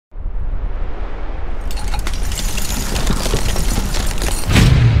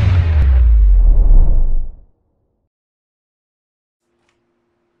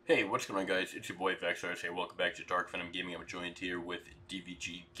Hey, what's going on, guys? It's your boy Vexar. Hey, welcome back to DarkVenomGaming. I'm joined here with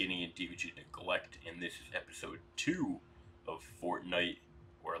DvG Guinea and DvG Neglect, and this is episode 2 of Fortnite,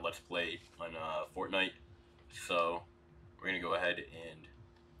 or Let's Play on Fortnite. So, we're going to go ahead and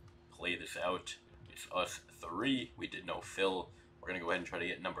play this out. It's us 3. We did no fill. We're going to go ahead and try to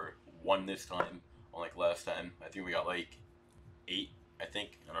get number 1 this time, unlike last time. I think we got like 8, I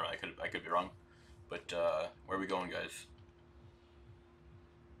think. I don't know, I could be wrong. But, where are we going, guys?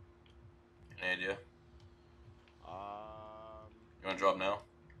 Any idea? You wanna drop now?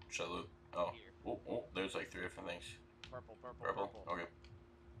 Should I loot? Oh. Here. Oh, there's like 3 different things. Purple. Okay.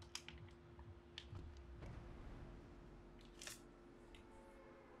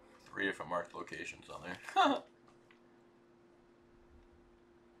 Three different marked locations on there.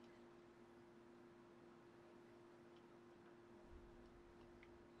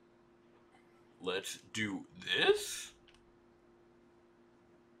 Let's do this?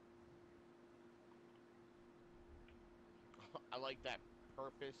 I like that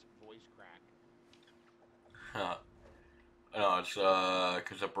purpose voice crack. Huh. No, it's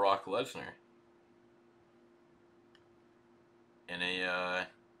because of Brock Lesnar. In a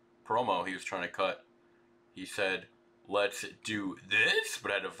promo he was trying to cut, he said, "Let's do this,"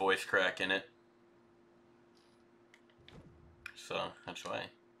 but had a voice crack in it. So that's why.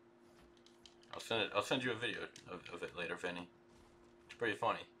 I'll send you a video of it later, Vinny. It's pretty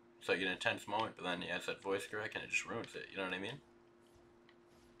funny. It's like an intense moment, but then he has that voice crack and it just ruins it. You know what I mean?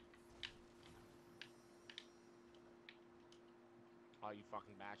 Oh, you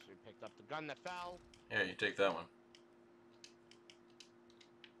fucking bastard. Picked up the gun that fell. Here, you take that one.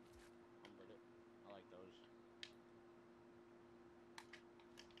 I like those.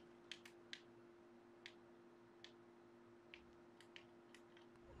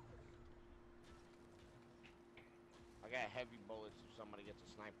 I got heavy bullets if somebody gets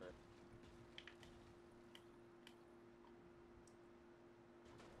a sniper.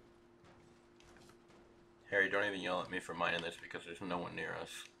 Harry, don't even yell at me for mining this because there's no one near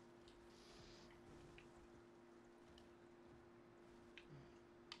us.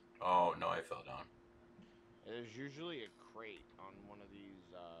 Oh, no, I fell down. There's usually a crate on one of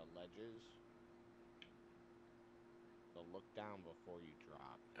these ledges. So look down before you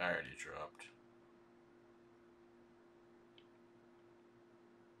drop. I already dropped.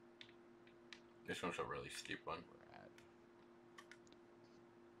 This one's a really steep one.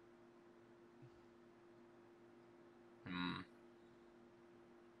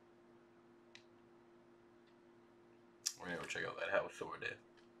 We're gonna go check out that house over there.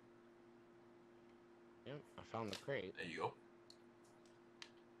 Yep, I found the crate. There you go.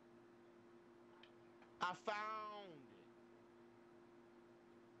 I found it!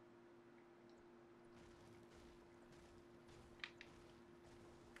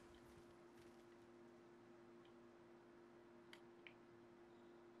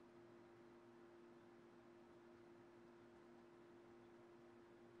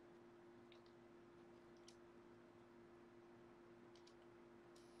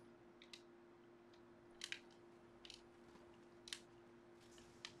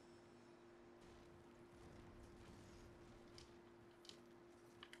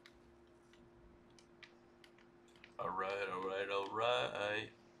 Alright.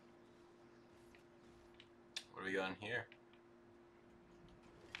 What do we got in here?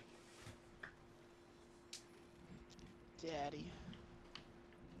 Daddy.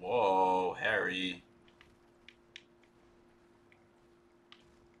 Whoa, Harry.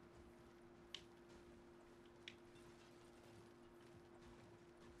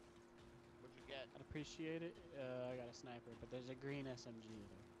 What'd you get? I'd appreciate it. I got a sniper, but there's a green SMG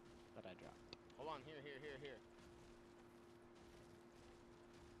that I dropped. Hold on, here.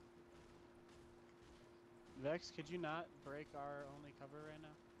 Vex, could you not break our only cover right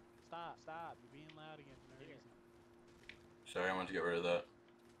now? Stop. You're being loud again for no reason. Sorry, I wanted to get rid of that.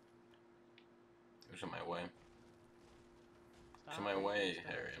 It was in my way. Stop, it's in my way,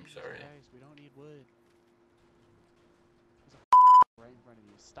 Harry. I'm sorry. Christ, we don't need wood. There's a right in front of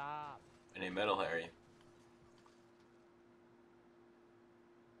you. Stop. I need metal, Harry.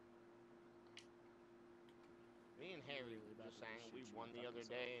 Me and Harry were just saying we won the other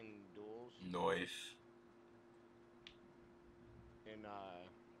day in duels. Noise. In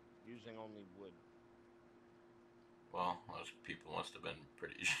using only wood. Well, those people must have been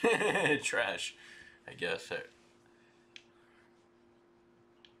pretty trash, I guess.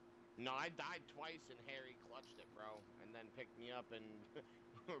 No, I died twice and Harry clutched it, bro. And then picked me up and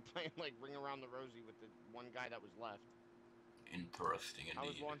we were playing like Ring Around the Rosie with the one guy that was left. Interesting indeed. I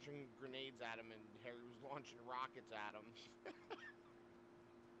was launching grenades at him and Harry was launching rockets at him.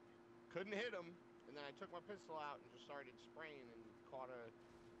 Couldn't hit him, and then I took my pistol out and just started spraying and caught a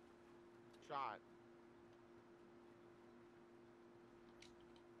shot.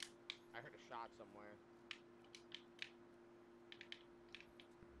 I heard a shot somewhere.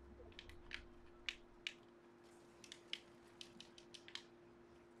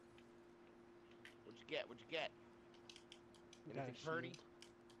 What'd you get? What'd you get? I got a Anything pretty? shield.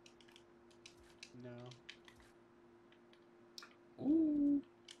 No. Ooh.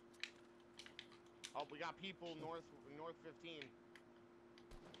 Oh, we got people north 15.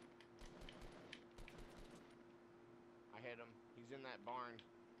 I hit him. He's in that barn.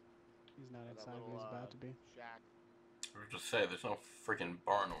 He's not That inside, little, but he's about to be. shack. I was just say, there's no freaking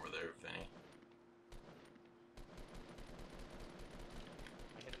barn over there, Vinny.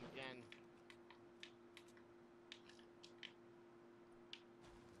 I hit him again.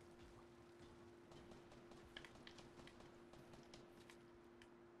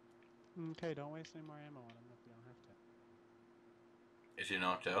 Okay, don't waste any more ammo on him if you don't have to. Is he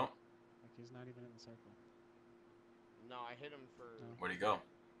knocked out? Like, he's not even in the circle. No, I hit him for No. Where'd he go?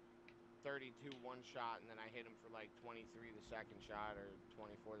 32 one shot, and then I hit him for like 23 the second shot, or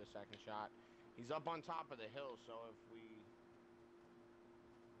 24 the second shot. He's up on top of the hill, so if we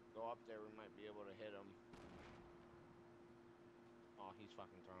go up there, we might be able to hit him. Oh, he's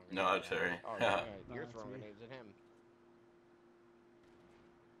fucking throwing grenades. No, that's Harry. Oh, yeah, No, you're that's throwing me. grenades at him.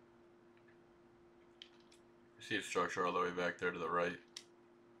 I see a structure all the way back there to the right.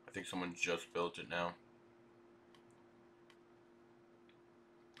 I think someone just built it now.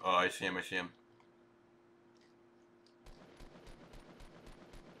 Oh, I see him, I see him.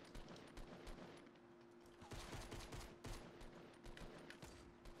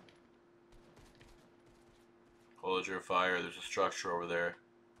 Hold your fire, there's a structure over there.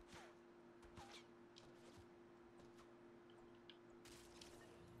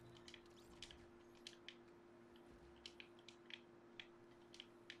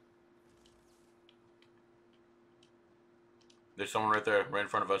 There's someone right there, right in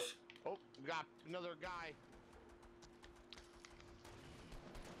front of us. Oh, we got another guy.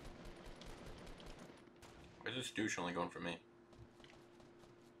 Why is this douche only going for me?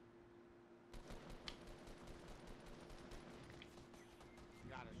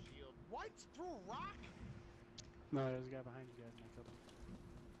 Got a shield. What? Threw a rock? No, there's a guy behind you guys and I killed him.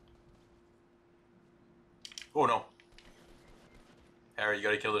 Oh no. Harry, you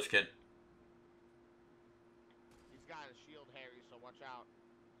gotta kill this kid. He's got a shield, Harry, so watch out.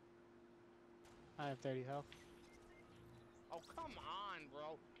 I have 30 health. Oh, come on,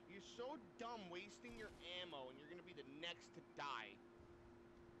 bro. You're so dumb wasting your ammo, and you're gonna be the next to die.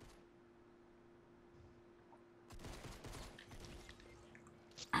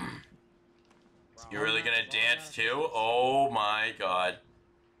 Bro, You're really gonna Well, dance yeah. too? Oh my god.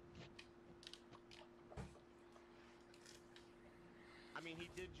 I mean, he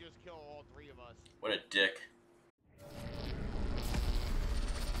did just kill all three of us. What a dick.